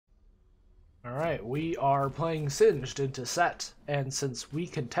Alright, we are playing Singed into Sett, and since we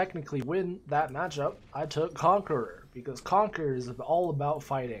can technically win that matchup, I took Conqueror, because Conqueror is all about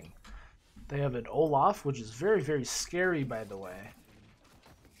fighting. They have an Olaf, which is very, very scary, by the way.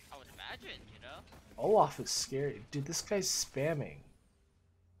 I would imagine, you know? Olaf is scary. Dude, this guy's spamming.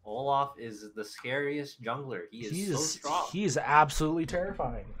 Olaf is the scariest jungler. He is so strong. He is absolutely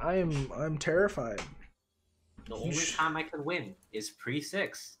terrifying. I'm terrified. The only time I can win is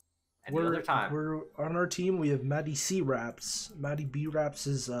pre-6. And We're, the other time. We're on our team. We have Maddie C Raps. Maddie B Raps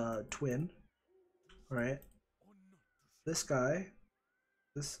is twin. Right. This guy.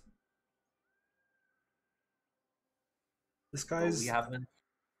 This guy's.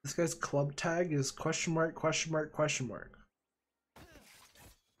 This guy's club tag is question mark, question mark, question mark.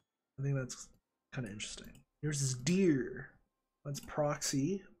 I think that's kind of interesting. Here's this deer. That's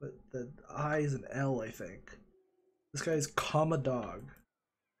proxy, but the I is an L, I think. This guy's comma dog.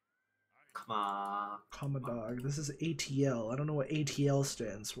 Comma dog. This is ATL. I don't know what ATL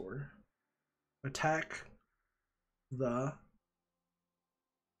stands for. Attack the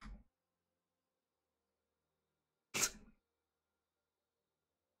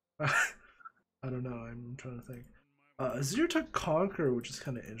I don't know. I'm trying to think. Azir took Conqueror, which is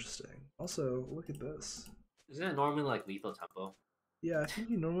kind of interesting. Also, look at this. Isn't it normally like lethal tempo? Yeah, I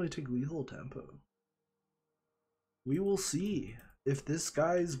think you normally take lethal tempo. We will see if this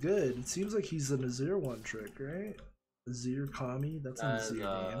guy is good. It seems like he's an Azir one trick, right? Azir Kami, that's an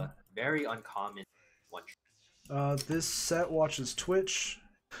Azir name. Very uncommon one trick. This Sett watches Twitch.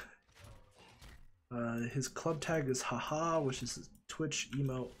 His club tag is haha, which is his Twitch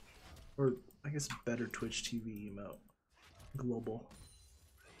emote. Or I guess better Twitch TV emote. Global.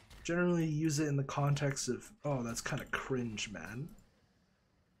 Generally use it in the context of, oh, that's kind of cringe, man.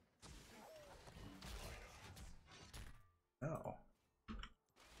 Oh.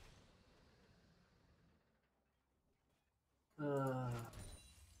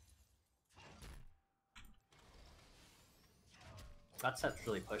 That set's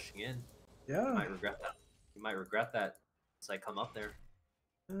really pushing in. Yeah. You might regret that. You might regret that as I come up there.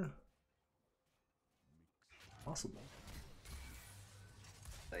 Yeah. Possible.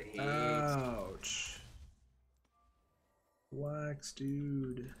 Ouch. Wax,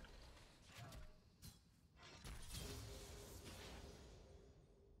 dude.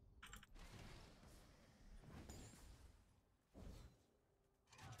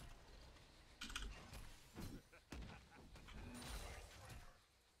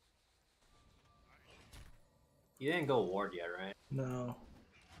 You didn't go ward yet, right? No.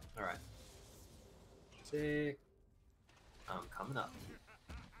 Alright. Sick. I'm coming up.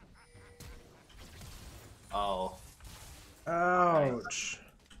 Oh. Ouch.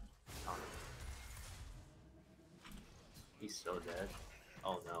 Nice. He's so dead.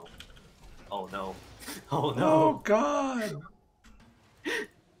 Oh no. Oh no. Oh no. Oh god.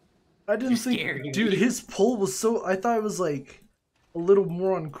 I didn't think, dude, his pull was so, I thought it was like a little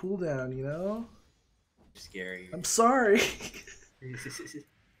more on cooldown, you know? Scary. I'm sorry. I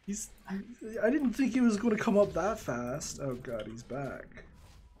didn't think he was going to come up that fast. Oh god, he's back.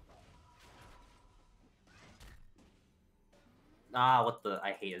 What the?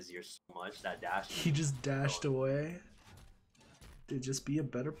 I hate Azir so much. That dash. He just dashed away. Dude, just be a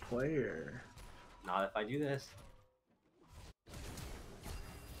better player. Not if I do this.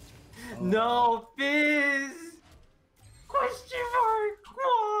 Oh. No, Fizz! Question mark! Come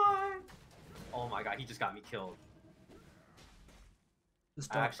on! Oh my god, he just got me killed.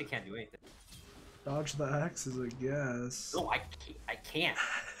 I actually can't do anything. Dodge the axes, I guess. No, I can't.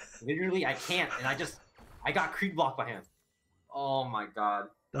 Literally, I can't. And I got creep blocked by him. Oh my god.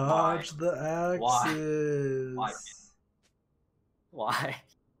 Dodge the axes. Why? Why?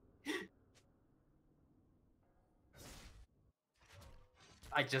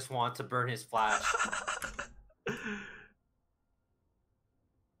 I just want to burn his flash.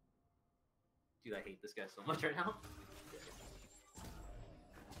 Dude, I hate this guy so much right now.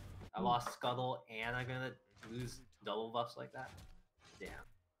 I lost Scuttle and I'm gonna lose double buffs like that? Damn.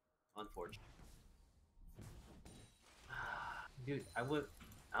 Unfortunate. Dude, I don't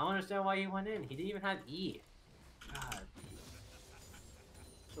understand why he went in. He didn't even have E. God.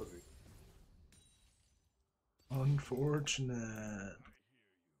 So rude. Unfortunate.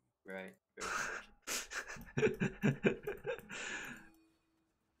 Right. Very unfortunate.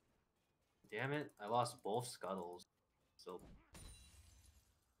 Damn it, I lost both Scuttles. So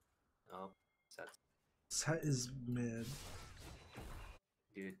oh, Sett is mid.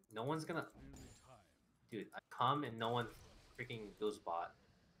 Dude, no one's gonna. Dude, I come and no one freaking goes bot.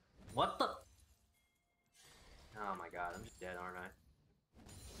 What the? Oh my god, I'm just dead, aren't I?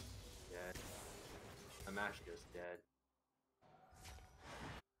 Dead. actually just dead.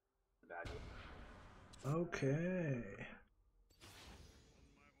 Bad. Okay.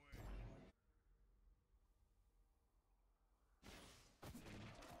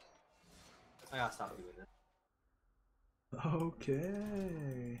 I gotta stop doing this.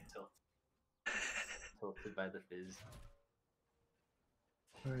 Okay. Tilted by the fizz.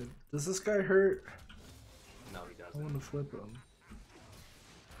 Alright, does this guy hurt? No, he I doesn't. want to flip him.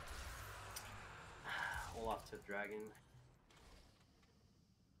 Olaf to dragon.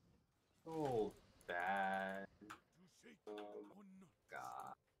 So bad. Oh my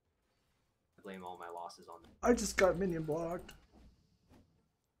god. I blame all my losses on them. I just got minion blocked.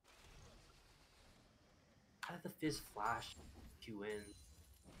 How did the fizz flash you in?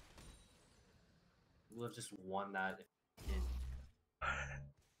 We would have just won that if we didn't.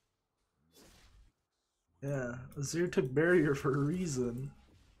 Yeah, Azir took barrier for a reason.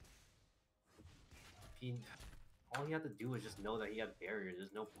 All he had to do was just know that he had barrier.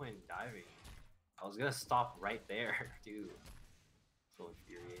 There's no point in diving. I was gonna stop right there, dude. So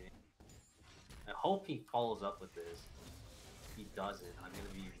infuriating. I hope he follows up with this. If he doesn't, I'm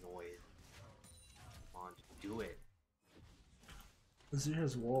gonna be annoyed. Come on, just do it. Azir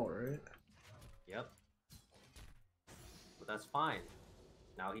has wall, right? Yep. But that's fine.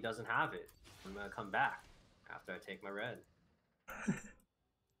 Now he doesn't have it. I'm gonna come back after I take my red.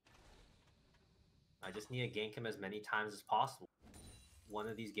 I just need to gank him as many times as possible. One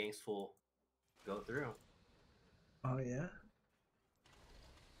of these ganks will go through. Oh yeah?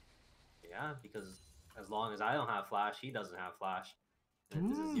 Yeah, because as long as I don't have flash, he doesn't have flash.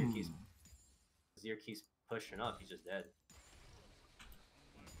 And if this Azir keeps pushing up, he's just dead.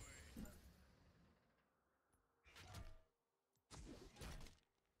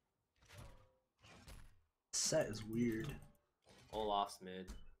 Sett is weird. Olaf's mid.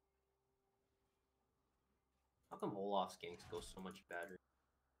 How come Olaf's ganks go so much better?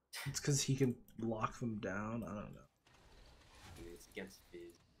 It's because he can lock them down. I don't know. Dude, it's against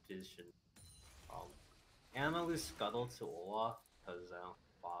Fizz. Fizz shouldn't and I'm gonna lose Scuttle to Olaf because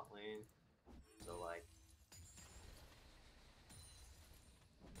bot lane. So like,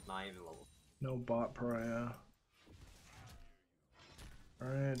 not even level. No bot pariah.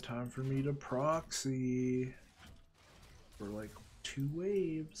 Alright, time for me to proxy. For like 2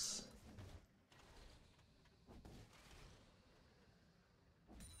 waves.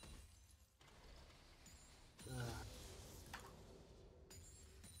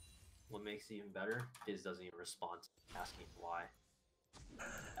 What makes it even better? Fizz doesn't even respond to asking why.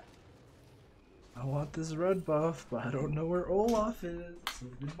 I want this red buff, but I don't know where Olaf is. So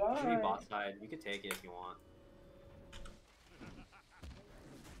goodbye. Maybe bot side, you could take it if you want.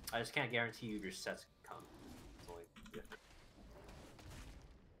 I just can't guarantee you your sets can come. It's only different.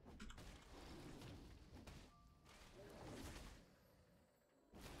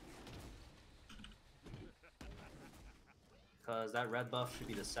 Because that red buff should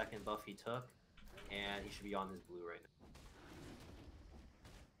be the second buff he took, and he should be on his blue right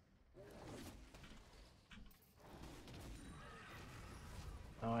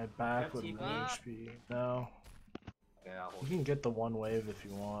now. Now I back Got with TP? 1 HP. No. Okay, I'll You hold can it. get the 1 wave if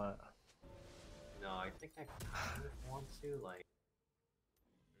you want. No, I think I kind of want to, like...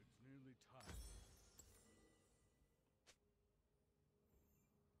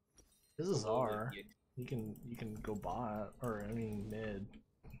 This is a little bit R. yick. You can go bot, or I mean mid.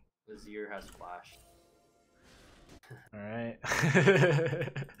 The Azir has flash. Alright.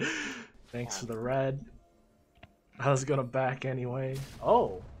 Thanks for the red. I was gonna back anyway.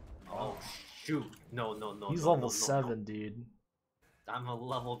 Oh! Oh, shoot. No, no, no. He's no, level no, 7, dude. I'm a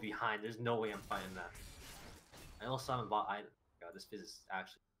level behind. There's no way I'm fighting that. I also haven't bought. God, this Fizz is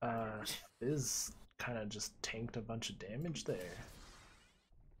actually. Fizz kinda just tanked a bunch of damage there.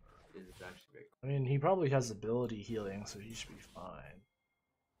 Fizz is actually very. I mean, he probably has ability healing, so he should be fine.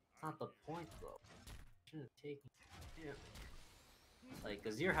 That's not the point, though. Should have taken him. Like,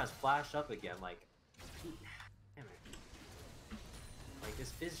 Azir has flash up again. Like, damn it. Like,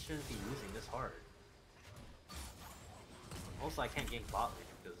 this Fizz shouldn't be losing this hard. Also, I can't gank bot lane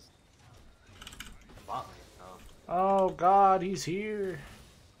because bot lane. Oh god, he's here.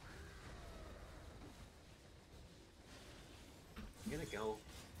 I'm gonna go.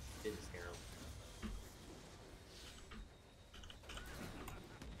 Fizz arrow.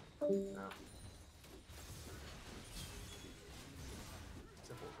 No.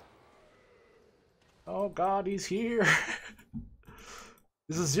 Simple. Oh god, he's here.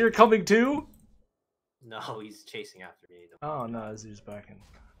 Is Azir coming too? No, he's chasing after me. Oh no, Azir's backing.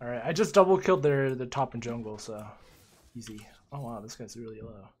 Alright, I just double killed their top and jungle, so easy. Oh wow, this guy's really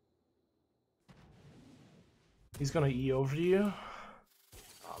low. He's gonna E over to you?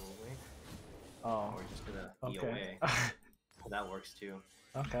 Probably. Oh. Or just gonna E Okay. away. That works too.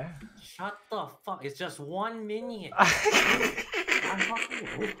 Okay. Shut the fuck! It's just 1 minion. I'm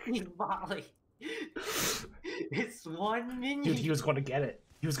fucking volley. It's 1 minion. Dude, he was gonna get it.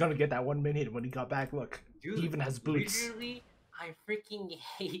 He was gonna get that 1 minute when he got back. Look, Dude, he even has boots. Literally, I freaking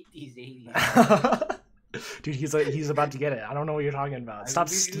hate these 80s. Dude, he's about to get it. I don't know what you're talking about. Stop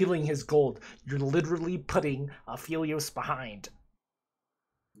stealing his gold. You're literally putting Aphelios behind.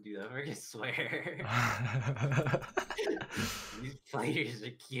 Dude, I freaking swear. These players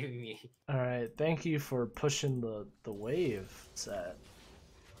are killing me. Alright, thank you for pushing the wave set.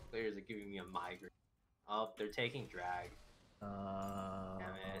 Players are giving me a migraine. Oh, they're taking drag.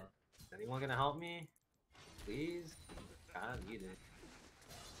 Damn it. Is anyone gonna help me? Please? Kinda need it.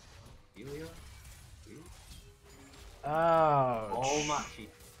 Helio? Please? Ouch. Oh my.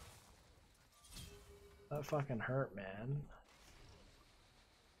 That fucking hurt, man.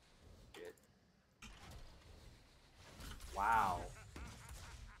 Shit. Wow.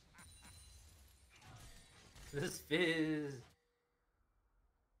 This Fizz.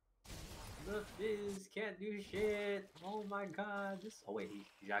 The Fizz can't do shit. Oh my god. This. Oh wait,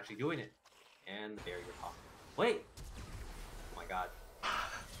 he's actually doing it. And the barrier pop. Wait. Oh my god.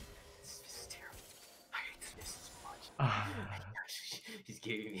 This Fizz is terrible. I hate this Fizz so much. He's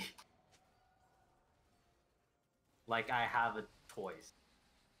giving me. Like I have a toys.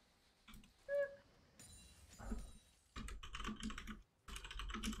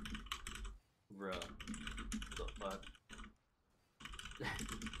 Bruh. The fuck?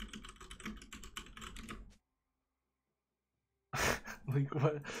 Like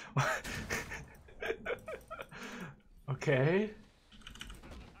what? Okay.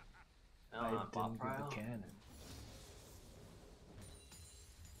 I didn't get the cannon.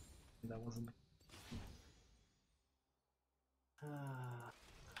 That wasn't.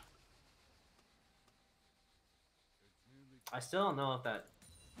 I still don't know if that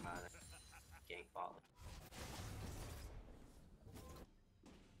gank bot.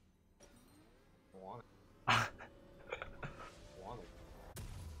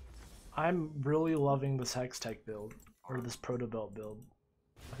 I'm really loving this Hextech build, or this Protobelt build.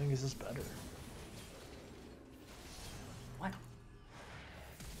 I think this is better. What?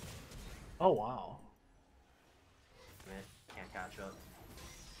 Oh wow. Man, can't catch up.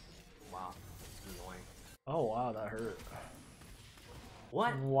 Wow, it's annoying. Oh wow, that hurt.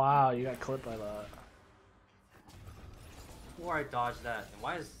 What? Wow, you got clipped by that. Before I dodge that, and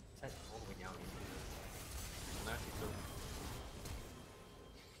why is that all the way down here? I'm actually so.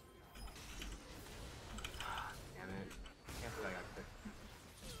 Damn it! Can't believe I got clipped.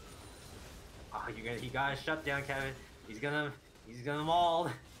 Oh, he got a shutdown, Kevin. He's gonna maul.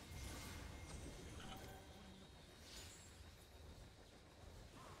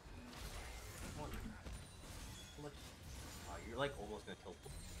 You're like almost gonna kill.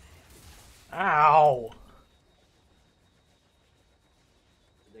 Ow!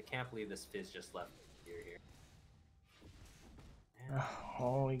 I can't believe this Fizz just left here.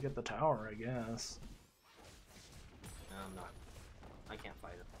 Oh, you get the tower, I guess. No, I'm not. I can't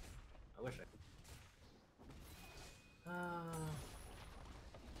fight him. I wish I could. I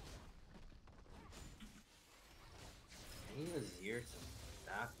need a Zir to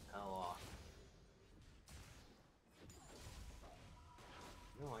back the hell off.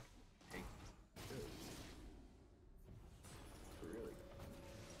 No, I can take this. Really good.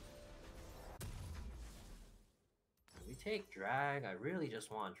 Can we take drag? I really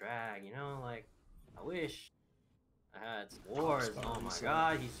just want drag, you know? Like, I wish I had wars. Oh my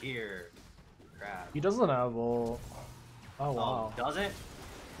god, he's here. Crap. He doesn't have ult. Oh wow. Oh, doesn't?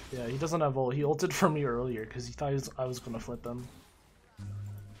 Yeah, he doesn't have ult. He ulted for me earlier because he thought I was gonna flip him.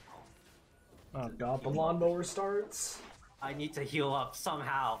 Oh god, the lawnmower starts. I need to heal up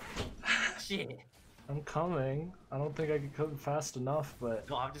somehow. Shit. I'm coming. I don't think I can come fast enough, but...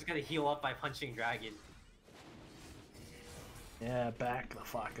 No, I'm just gonna heal up by punching dragon. Yeah, back the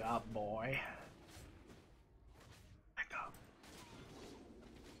fuck up, boy. Back up.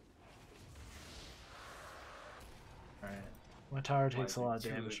 Alright. My tower takes a lot of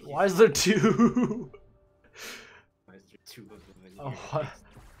damage. Why is there two? Why is there two of them in Oh, here? what?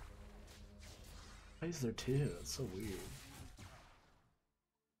 Why is there two? That's so weird.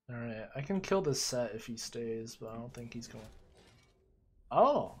 Alright, I can kill this Sett if he stays, but I don't think he's going.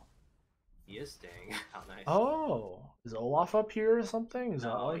 Oh! He is staying. How nice. Oh! Is Olaf up here or something? Is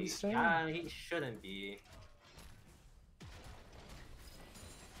that why he's staying? He shouldn't be.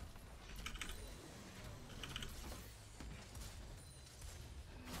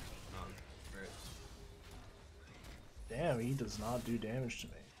 Damn, he does not do damage to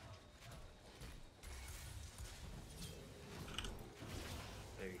me.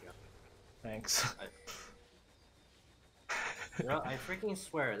 There you go. Thanks. I freaking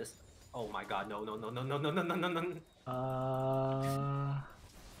swear this. Oh my god, no. No, No, no.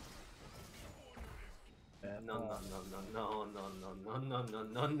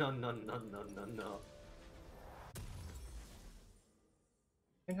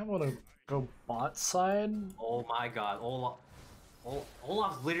 I think I'm gonna go bot side. Oh my god,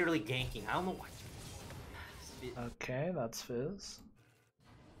 Olaf's literally ganking. I don't know why. Okay, that's Fizz.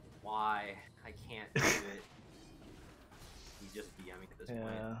 Why? I can't do it. He's just DMing at this point.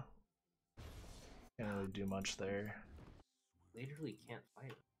 Yeah. Can't really do much there. Literally can't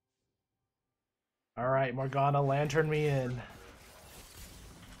fight. Alright, Morgana, lantern me in.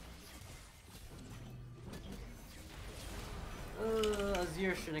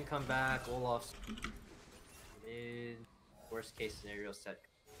 Azir shouldn't come back. Olaf's mid. Worst case scenario set.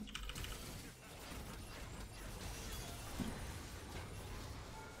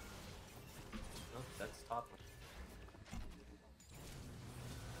 Nope, that's top.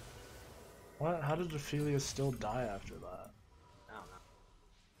 What? How did Ophelia still die after that?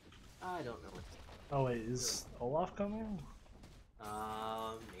 I don't know. Oh wait, is Olaf coming?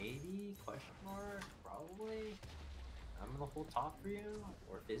 Maybe? Question mark? Probably. I'm gonna hold top for you.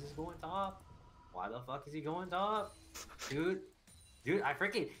 Or Fizz is going top. Why the fuck is he going top? Dude, I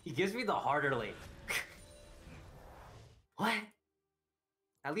freaking, he gives me the harder lane. What?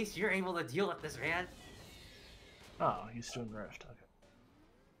 At least you're able to deal with this, man. Oh, he's doing Rift, okay.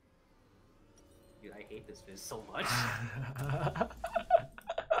 Dude, I hate this Fizz so much.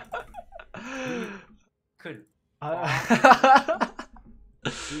 Could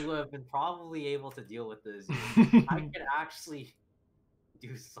you would have been probably able to deal with this. I could actually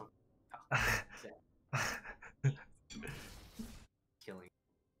do something. Killing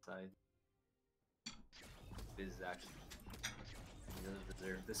side. This is actually, he doesn't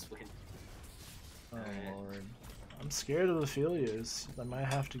deserve this win. Oh lord. I'm scared of Ophelia's. I might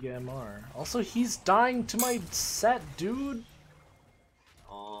have to get MR. Also, he's dying to my set, dude!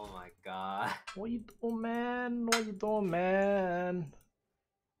 Oh my god. What you doing, man? What you doing, man?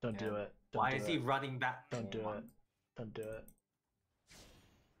 Don't do it. Don't Why do is it. he running back? Don't do it. Don't do it.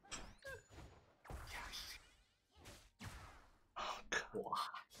 Oh god. What?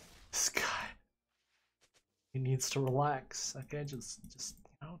 This guy. He needs to relax. Okay, just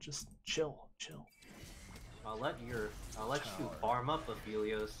you know, just chill. I'll let you farm up,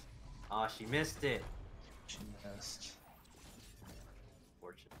 Ophelios. Ah, she missed it. She missed.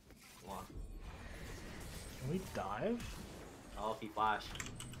 Fortunate. Come on. Can we dive? Oh, if he flashed.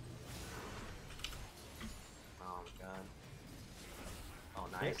 Oh my god. Oh,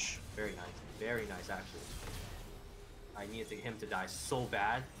 nice. Bitch. Very nice. Very nice, actually. I needed him to die so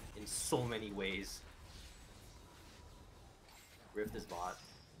bad in so many ways. Rift is bot.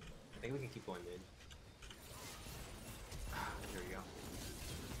 I think we can keep going mid. Here we go.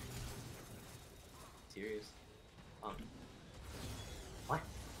 Serious? What?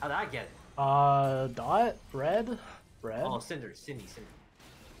 How did I get it? Dot? Red? Oh, Cinder. Cindy.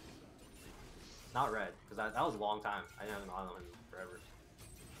 Not red, because that was a long time. I didn't have an on him forever.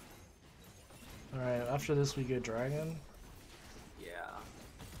 Alright, after this we get Dragon. Yeah.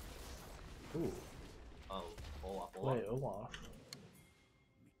 Ooh. Oh, Olaf. Wait, Olaf.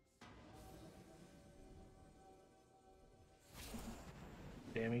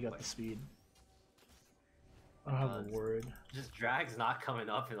 Damn, he got the speed. I don't have a word. Just drag's not coming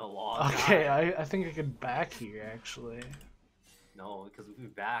up in a long time. Okay, I think I could back here, actually. No, because if we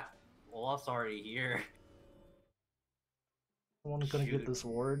back, Olaf's already here. Someone's gonna get this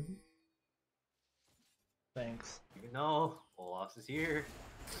ward. Thanks. No, Olaf's is here.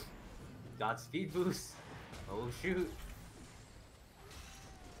 Got speed boost. Oh shoot.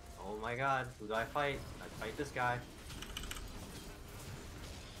 Oh my god, who do I fight? I fight this guy.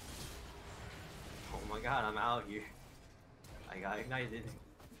 Oh my god, I'm out here. I got ignited.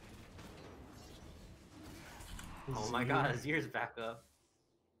 Oh my god, his ears back up.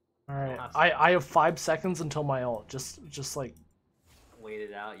 Alright, I have 5 seconds until my ult. Just like... Wait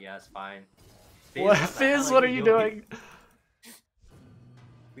it out, yeah, it's fine. Fizz, what are you doing?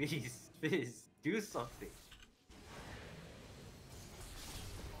 Please, Fizz, do something.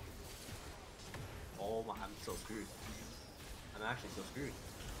 Oh my, I'm so screwed. I'm actually so screwed.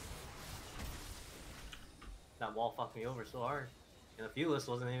 That wall fucked me over so hard. And the Fearless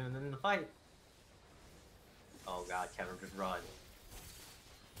wasn't even in the fight. Oh god, Kevin, just run.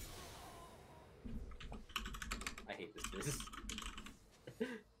 I hate this.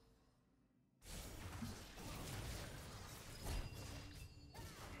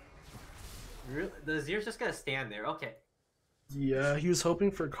 The Azir's just gonna stand there. Okay. Yeah, he was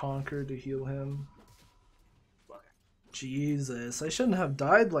hoping for Conqueror to heal him. Okay. Jesus, I shouldn't have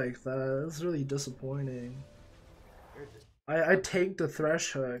died like that. That's really disappointing. You're just... I take the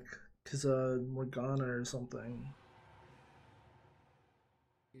Thresh Hook because Morgana or something.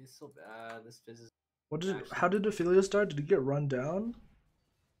 It's so bad. This Fizz is... What did? How did Aphelios die? Did he get run down?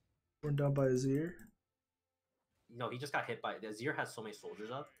 Run down by Azir? No, he just got hit by... The Azir has so many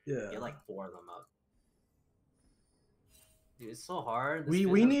soldiers up. Yeah. He had like 4 of them up. Dude, it's so hard.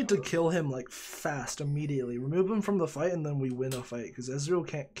 We need to kill him like fast, immediately. Remove him from the fight and then we win a fight. Because Ezreal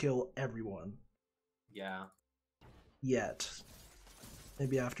can't kill everyone. Yeah. Yet.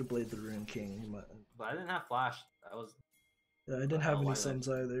 Maybe after Blade the Rune King he might... But I didn't have flash. I was... Yeah, I didn't have any suns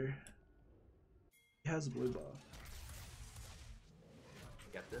either. He has a blue buff.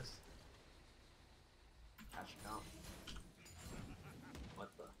 Get this. Catch him out. What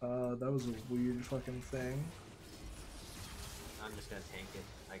the? That was a weird fucking thing. I'm just gonna tank it.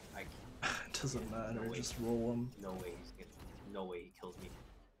 It doesn't matter, no just roll him. No way no way he kills me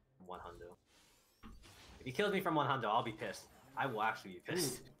from 1 hundo. If he kills me from 1 hundo, I'll be pissed. I will actually be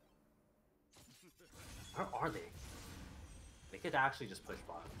pissed. Where are they? They could actually just push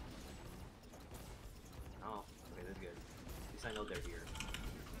bottom. Oh, okay, that's good. At least I know they're here.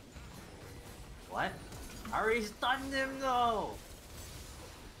 What? I already stunned him though!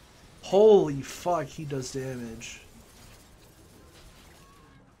 Holy fuck, he does damage.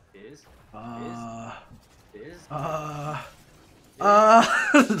 Fizz?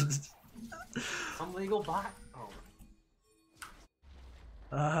 Somebody go back. Oh.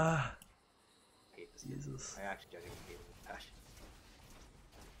 I hate this Jesus. I actually genuinely hate it with passion.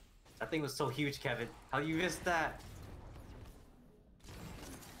 That thing was so huge, Kevin. How you missed that?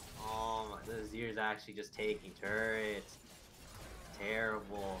 Oh my, this Azir's actually just taking turrets.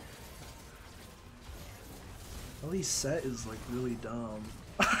 Terrible. At least Sett is like really dumb.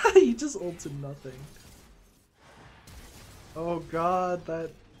 He just ulted nothing. Oh god,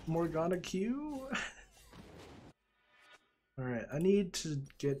 that Morgana Q? Alright, I need to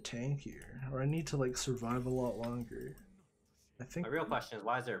get tankier. Or I need to like survive a lot longer. I think... My real question is,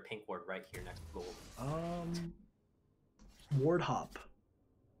 why is there a pink ward right here next to gold? Ward hop.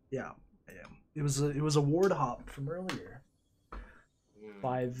 Yeah, I am. It was a ward hop from earlier.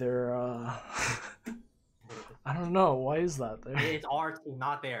 By their I don't know, why is that there? It's our team,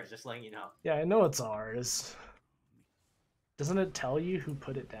 not theirs, just letting you know. Yeah, I know it's ours. Doesn't it tell you who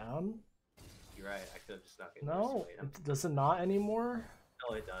put it down? You're right, I could have just not No, does it not anymore?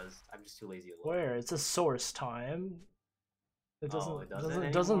 No, it does. I'm just too lazy to look. Where? It says source time. It doesn't,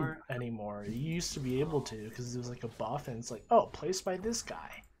 it doesn't anymore. You used to be able to, because it was like a buff, and it's like, oh, placed by this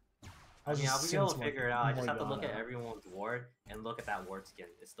guy. I mean, I'll be able to figure it out. I just have to look at everyone's ward, and look at that ward skin.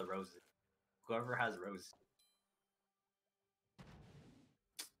 It's the roses. Whoever has roses.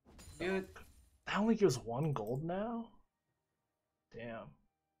 Dude. That only gives 1 gold now? Damn.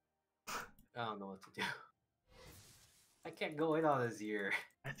 I don't know what to do. I can't go in on Azir.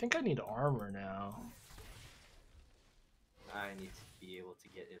 I think I need armor now. I need to be able to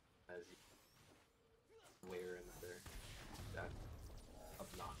get in as way or another. That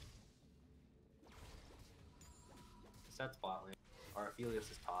obnoxious. That's bot lane. Our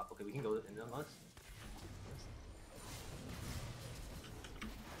Aphelios is top. Okay, we can go in on us.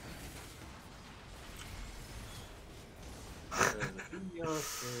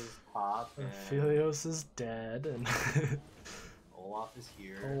 Aphelios is top. Aphelios is dead, and Olaf is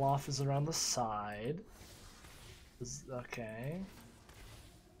here. Olaf is around the side. Okay.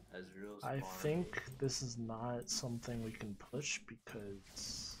 I think this is not something we can push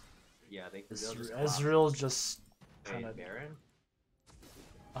because yeah, Ezreal's just kind of Baron.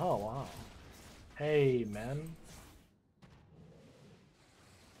 Oh wow! Hey man.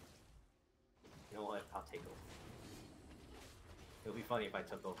 You know what? I'll take over. It would be funny if I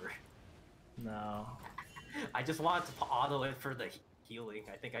took over. No. I just wanted to auto it for the healing.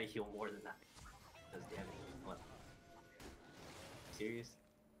 I think I heal more than that. Does damage. What? Serious?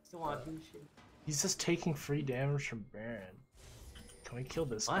 Still want to do shit? He's just taking free damage from Baron. Can we kill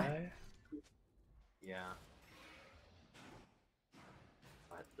this guy? Yeah.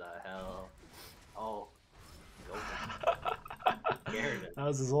 What the hell? Oh. Baron. That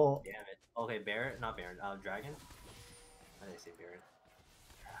was his ult. Damn it. Okay, Baron, not Baron. Dragon. I didn't say Baron.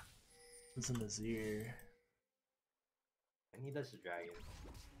 It's in his ear. I need this dragon.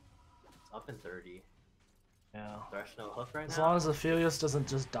 It's up in 30. Yeah. Thresh no hook right now. As long as Aphelios doesn't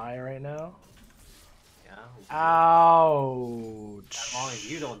just die right now. Yeah. Ouch. As long as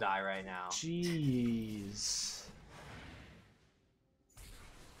you don't die right now. Jeez.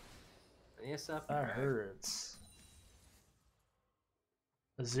 ASF. That hurts.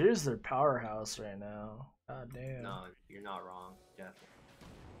 Azir's their powerhouse right now. God damn. No, you're not wrong. Definitely.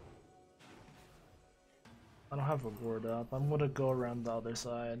 I don't have a ward up. I'm gonna go around the other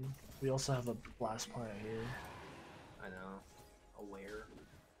side. We also have a blast plant here. I know. Aware.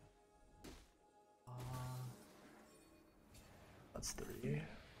 That's 3.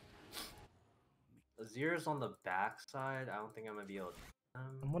 Azir's on the back side. I don't think I'm gonna be able to.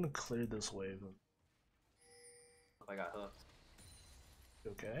 I'm gonna clear this wave. If I got hooked.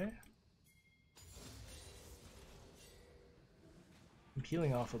 Okay. I'm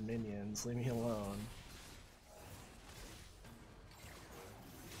peeling off of minions. Leave me alone.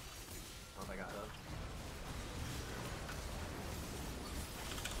 If I got hooked.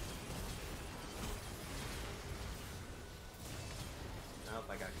 Nope,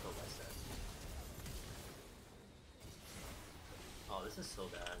 I got killed by Sett. Oh, this is so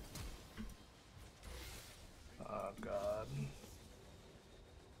bad. Oh god.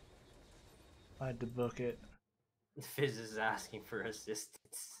 I had to book it. Fizz is asking for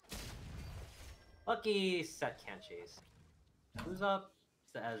assistance. Lucky Sett can't chase. Who's up?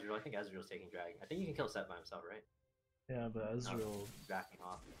 It's the Ezreal. I think Ezreal's taking drag. I think you can kill Sett by himself, right? Yeah, but Ezreal. No, backing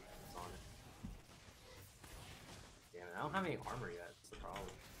off. It's on it. Damn it, I don't have any armor yet. That's the problem.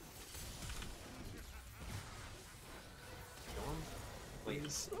 Kill him?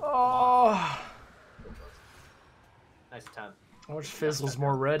 Wait. Oh! Nice attempt. I wish Fizz was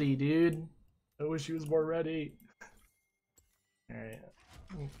more ready, dude. I wish he was more ready. Alright.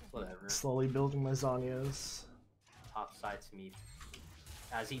 Whatever. Slowly building my Zhonyas. Top side to me.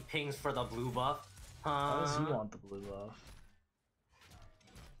 As he pings for the blue buff. Why does he want the blue buff?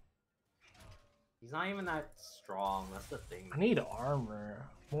 He's not even that strong, that's the thing. I need armor.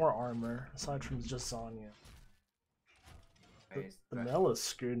 More armor, aside from just Zhonya. The Melis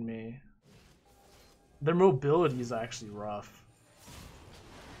screwed me. Their mobility is actually rough.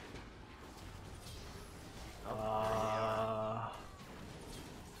 Come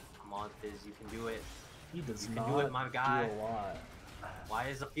on, Fizz, you can do it. He does You not can do it, my guy. do a lot. Why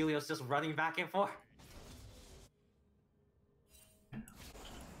is Aphelios just running back and forth?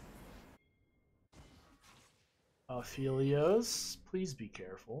 Aphelios, please be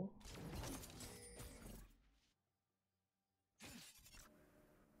careful.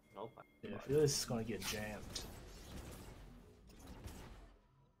 Nope. Yeah, Aphelios is gonna get jammed.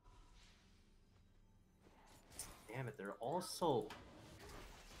 Damn it, they're all so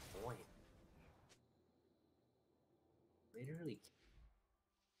annoying. Literally.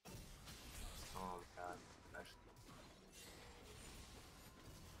 Oh my god. Actually.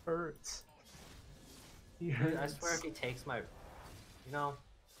 Hurts. He Dude, hurts. I swear if he takes my... You know,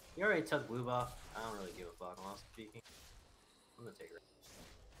 he already took blue buff. I don't really give a fuck, honestly speaking. I'm gonna take it.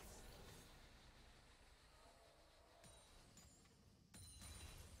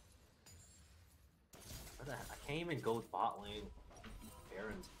 Where the heck? I can't even go bot lane.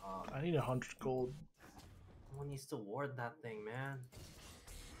 Baron's up. I need 100 gold. Someone needs to ward that thing, man.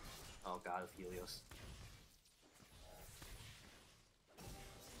 Oh god, Aphelios.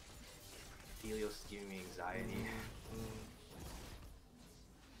 Aphelios is giving me anxiety.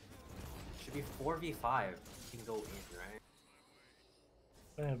 Should be 4v5. You can go in, right?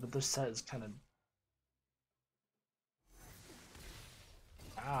 Yeah, but this set is kind of...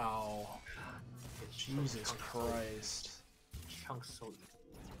 Ow. Jesus Christ. Chunks so easy.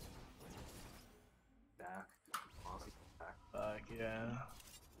 Back. Honestly, back. Fuck, yeah.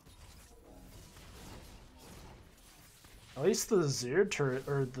 At least the Zir turret,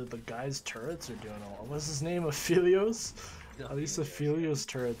 or the guy's turrets are doing a lot. What's his name? Aphelios? At least Aphelios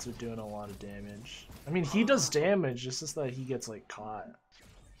turrets are doing a lot of damage. I mean, he does damage, it's just that he gets, like, caught.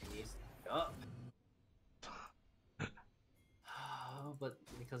 He's up. But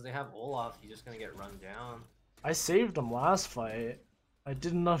because they have Olaf, he's just gonna get run down. I saved him last fight. I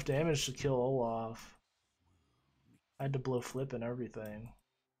did enough damage to kill Olaf. I had to blow flip and everything.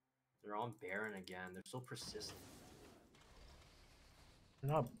 They're on Baron again. They're so persistent.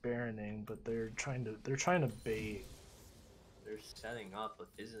 They're not baroning, but they're trying to bait. They're setting up, but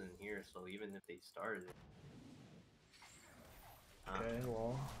Fizz isn't here, so even if they started it. Okay,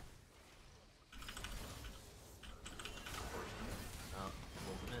 well.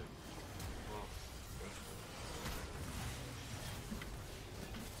 Movement. Well, okay.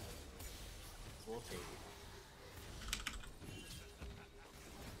 We'll take it.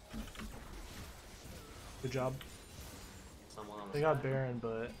 Good job. Someone on the They got side. Baron,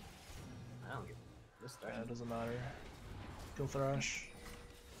 but I don't get this yeah, threat. it doesn't matter. Kill Thrash.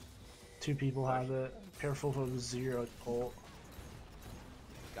 2 people have it. Careful for the 0 ult.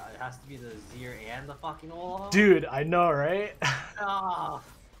 Got it has to be the Zir and the fucking Olaf. Dude, I know, right? Oh,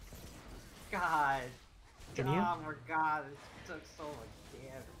 God. Can you? Oh my God, it took so much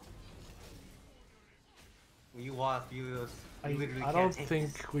damage. You want Helios? I don't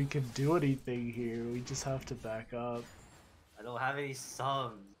think we can do anything here. We just have to back up. I don't have any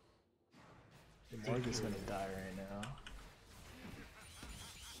subs. Morgan's gonna die right now.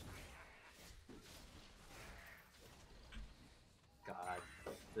 God,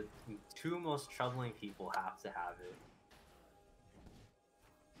 the two most troubling people have to have it.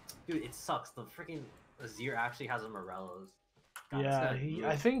 Dude, it sucks. The freaking Azir actually has a Morello's. God, Yeah,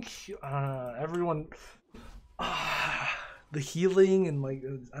 I think everyone. The healing and like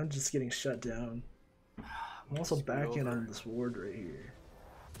I'm just getting shut down. I'm also backing on this ward right here.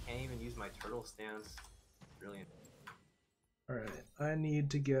 Can't even use my turtle stance. Brilliant. Alright, I need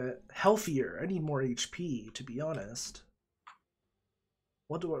to get healthier. I need more HP, to be honest.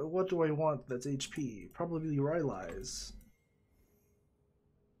 What do I want that's HP? Probably rylais.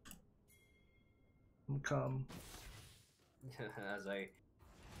 Come. As I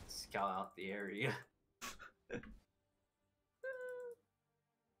scout out the area.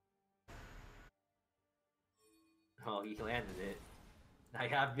 Oh, he landed it. I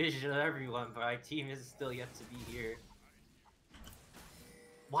have vision of everyone, but my team is still yet to be here.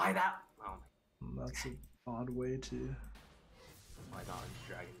 Why that? Oh my. That's an odd way to. Why not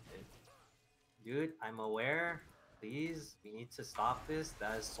Dragon Pit? Dude, I'm aware. Please, we need to stop this.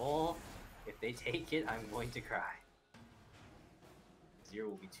 That is soul. If they take it, I'm going to cry. Zero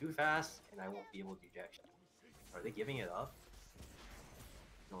will be too fast, and I won't be able to eject. Are they giving it up?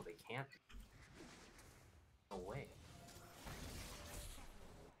 No, they can't. No way.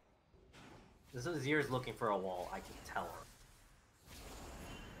 This Azir is looking for a wall, I can tell her.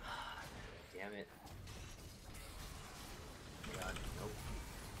 Damn it. Oh God, nope.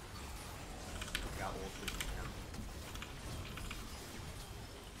 Got ulted, damn.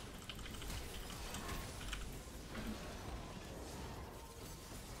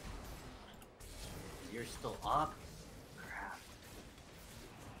 You're still up? Crap.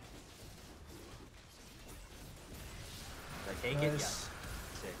 Did I take it? Yeah.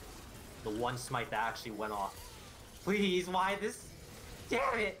 Sick. The one smite that actually went off. Please, why this?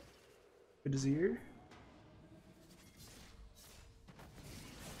 Damn it! Good as ear.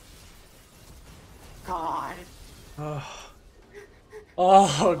 God. Oh.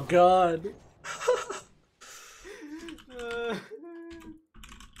 Oh God.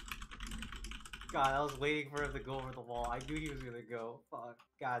 God, I was waiting for him to go over the wall. I knew he was gonna go. Fuck.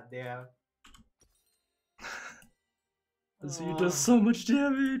 God damn. Azir does so much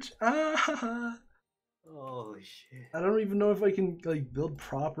damage. Ah. Holy shit. I don't even know if I can like build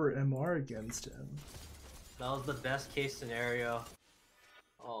proper MR against him. That was the best case scenario.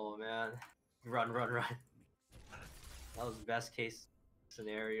 Oh man. Run, run, run. That was best case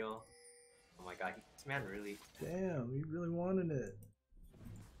scenario. Oh my god, this man really... Damn, he really wanted it.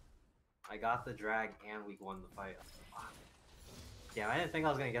 I got the drag and we won the fight. Damn, I didn't think I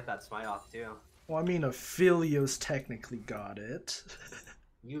was gonna get that smite off too. Well, I mean, Aphelios technically got it.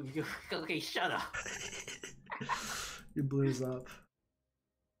 You okay, shut up. You blew us up.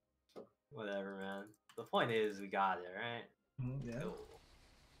 Whatever, man. The point is, we got it, right? Yeah. Cool.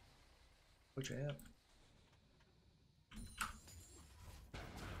 Which I am.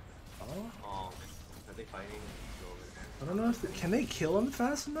 Oh? Oh, are they fighting? I don't know if can they kill him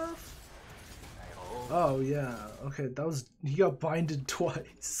fast enough? I hope. Oh yeah. Okay, that was he got binded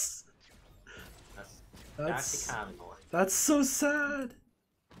twice. That's kind of annoying. That's so sad.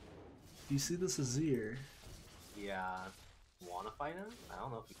 Do you see this Azir? Yeah. Wanna fight him? I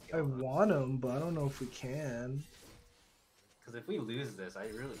don't know if we I kill him. want him, but I don't know if we can. Because if we lose this,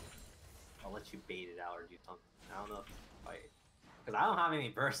 I'll let you bait it out or do something. I don't know if you can fight. Because I don't have any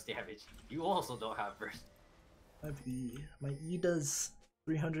burst damage. You also don't have burst. I have E. My E does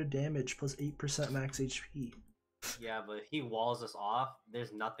 300 damage plus 8% max HP. Yeah, but if he walls us off,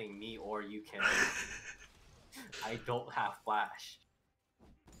 there's nothing me or you can do. I don't have flash.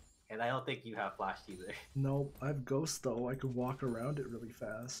 And I don't think you have flash either. Nope, I have Ghost though. I could walk around it really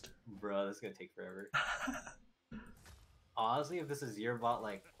fast. Bro, this is gonna take forever. Honestly, if this is your bot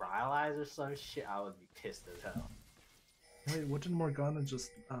like rylais or some shit, I would be pissed as hell. Wait, what did Morgana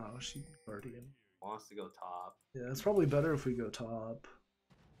just... Oh, she Guardian. Wants to go top. Yeah, it's probably better if we go top.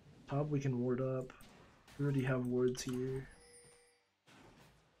 Top we can ward up. We already have wards here.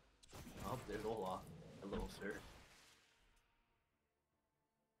 Oh, there's Olaf. Hello, sir.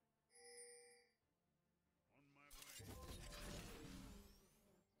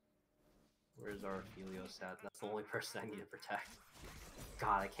 Where's our Helios at? That's the only person I need to protect.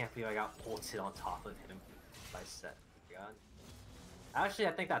 God, I can't believe I got ulted on top of him by sett. God. Actually,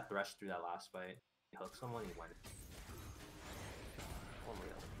 I think that thresh through that last fight. He hooked someone, he went. Oh my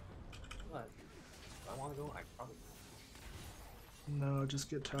god. What? Do I want to go? I probably No, just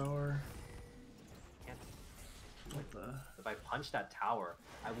get tower. can't. What the? If I punch that tower,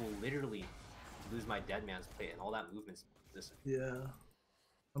 I will literally lose my dead man's plate and all that movement's this. Yeah.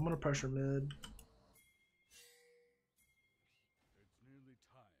 I'm gonna pressure mid. It's nearly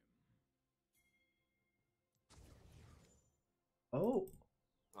time. Oh,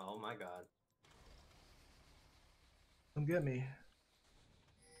 Oh my god. come get me.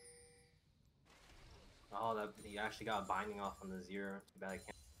 Oh, that he actually got a binding off on the 0. Too bad I can't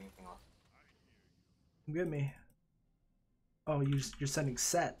do anything off. Come get me. Oh, you're sending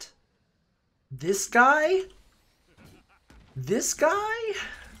sett. This guy? This guy? I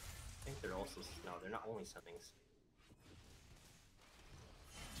think they're also no, they're not only settings.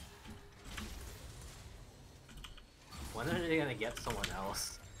 When are they gonna get someone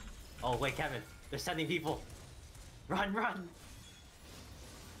else? Oh wait, Kevin, they're sending people. Run, run!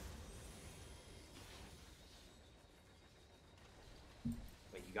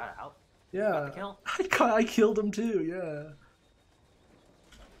 Wait, you got it out? You got Yeah. the kill? I killed him too, yeah.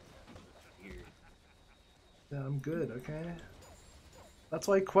 Weird. Yeah, I'm good, okay? That's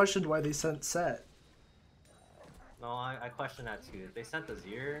why I questioned why they sent sett. No, I question that too. If they sent the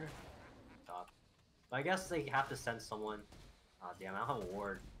 0, stop. But I guess they have to send someone. Oh damn, I don't have a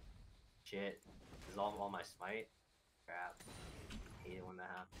ward. Shit. This is all my smite. Crap. Hate it when that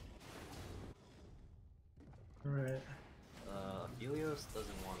happens. Alright. Helios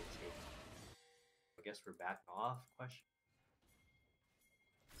doesn't want to take. I guess we're backing off? Question.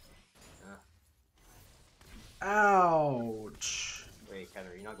 Ouch. Wait,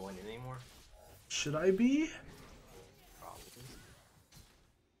 Kevin, are you not going in anymore? Should I be? Probably.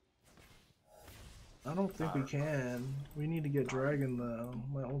 I don't think we can. We need to get dragon though.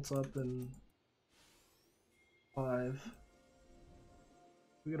 My ult's up in 5.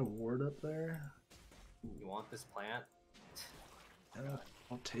 We got a ward up there. You want this plant? Yeah,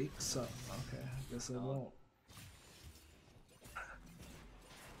 I'll take some. Okay, I guess I won't.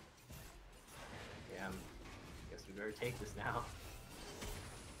 Damn. Guess we better take this now.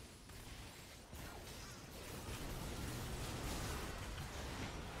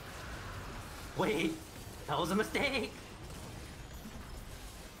 Wait! That was a mistake!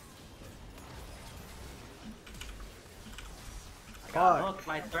 I got Fuck. hooked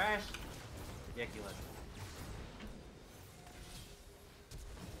by Thresh! Ridiculous.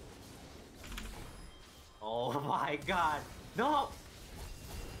 Oh my god! No!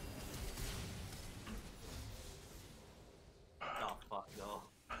 Oh fuck no.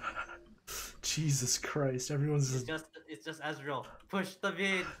 Jesus Christ, everyone's It's just Ezreal. Push the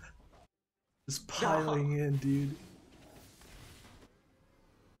mid! just piling in, dude.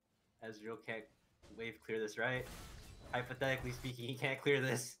 Ezreal can't wave clear this, right? Hypothetically speaking, he can't clear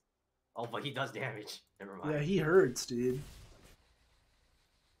this. Oh, but he does damage. Never mind. Yeah, he hurts, dude.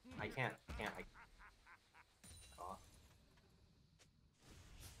 I can't. Oh.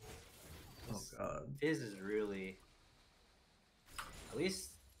 Oh god. Fizz is really... At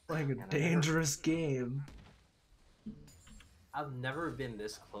least... Playing a Man, dangerous game. I've never been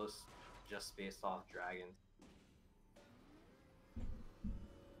this close just based off dragon.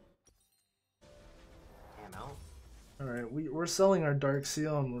 Damn out. Alright, we're selling our Dark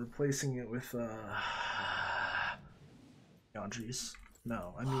Seal and replacing it with Liandrys.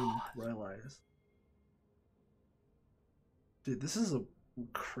 No, I mean rylais. Dude, this is a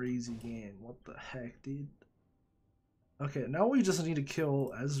crazy game. What the heck, dude? Okay, now we just need to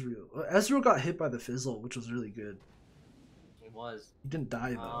kill Ezreal. Ezreal got hit by the fizzle, which was really good. It was. He didn't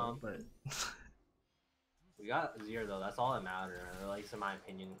die though, but We got Azir though, that's all that matters, or at least in my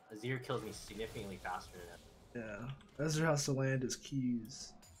opinion. Azir kills me significantly faster than that. yeah. Ezreal has to land his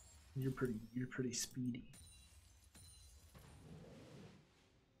keys. You're pretty speedy.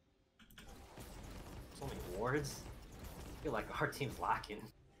 So many wards. I feel like our team's lacking.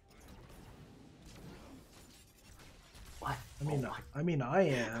 What? I mean, I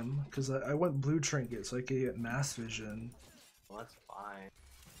am because I went blue trinket so I could get mass vision, Well, that's fine.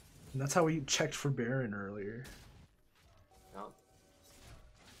 and that's how we checked for Baron earlier. Nope.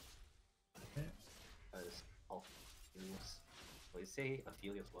 Okay. That is all Aphelios. Wait, say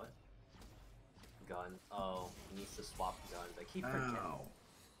Aphelios what? Gun. Oh, he needs to swap guns. I keep forgetting. Ow.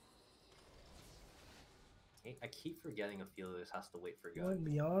 I keep forgetting Aphelios has to wait for What guns.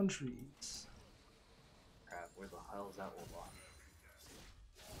 Liandrys? Crap, where the hell is that Olaf?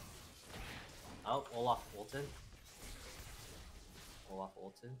 Oh, Olaf ulted. Olaf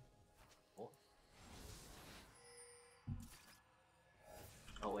ulted.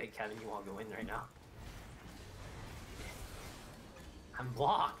 Oh wait, Kevin, you wanna go in right now? I'm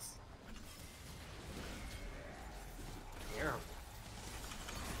blocked! Terrible.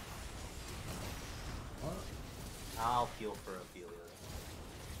 What? I'll peel for Ophelia.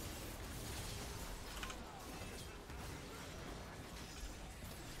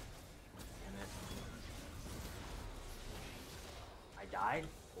 Damn it. I died?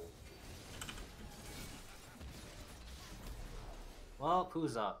 Cool. Well,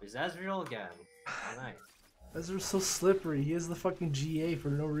 who's up? Is Ezreal again? Oh, nice. Ezra's so slippery. He has the fucking GA for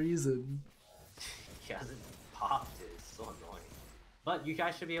no reason. He hasn't popped it. It's so annoying. But you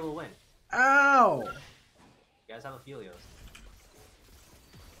guys should be able to win. Ow! You guys have Ophelios.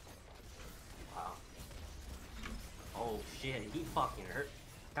 Wow. Oh shit, he fucking hurt.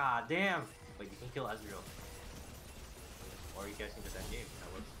 God damn! But you can kill Ezreal. Or you guys can just end game.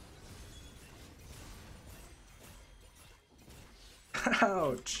 That works.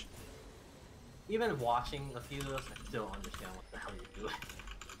 Ouch. Even watching Ophelios, I still don't understand what the hell you're doing.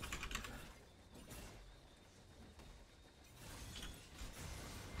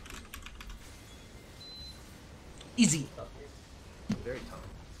 Easy. Very tough.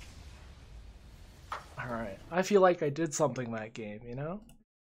 Alright. I feel like I did something that game, you know?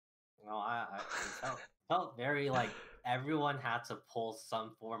 No, I felt very like everyone had to pull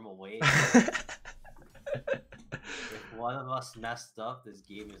some form of weight. If one of us messed up, this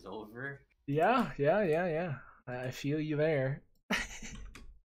game is over. Yeah. I feel you there.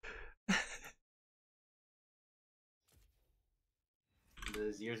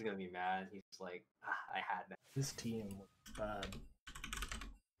 The Zier's gonna be mad. He's like, I had that. This team was bad.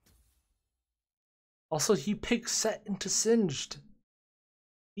 Also, he picked Sett into Singed.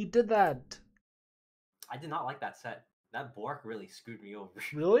 He did that. I did not like that set. That Bork really screwed me over.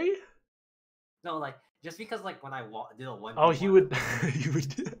 Really? No, like, just because, like, when I did a 1v1... Oh, he would... he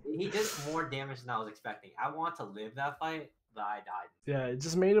would... He did more damage than I was expecting. I want to live that fight, but I died. Yeah, it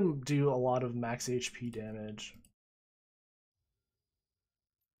just made him do a lot of max HP damage.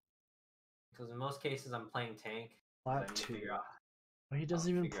 Because in most cases, I'm playing tank. Flat 2. Oh, he doesn't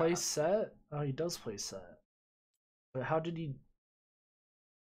even play Sett? Oh, he does play Sett. But how did he...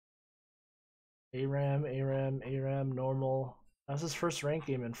 ARAM, normal. That was his first rank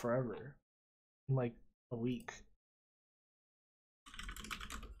game in forever. In like a week.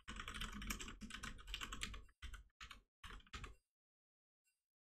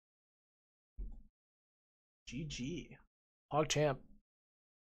 GG. Hog champ.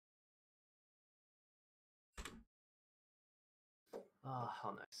 Oh,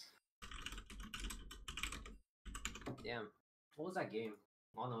 how nice. Damn. What was that game?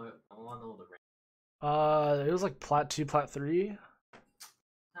 I wanna know the rank. It was like plat 2, plat 3. Nah,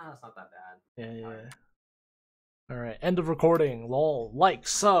 that's not that bad. Yeah. Alright, end of recording. Lol. Like,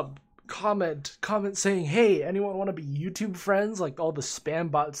 sub, comment saying, hey, anyone want to be YouTube friends? Like all the spam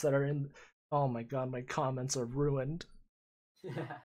bots that are in. Oh my god, my comments are ruined.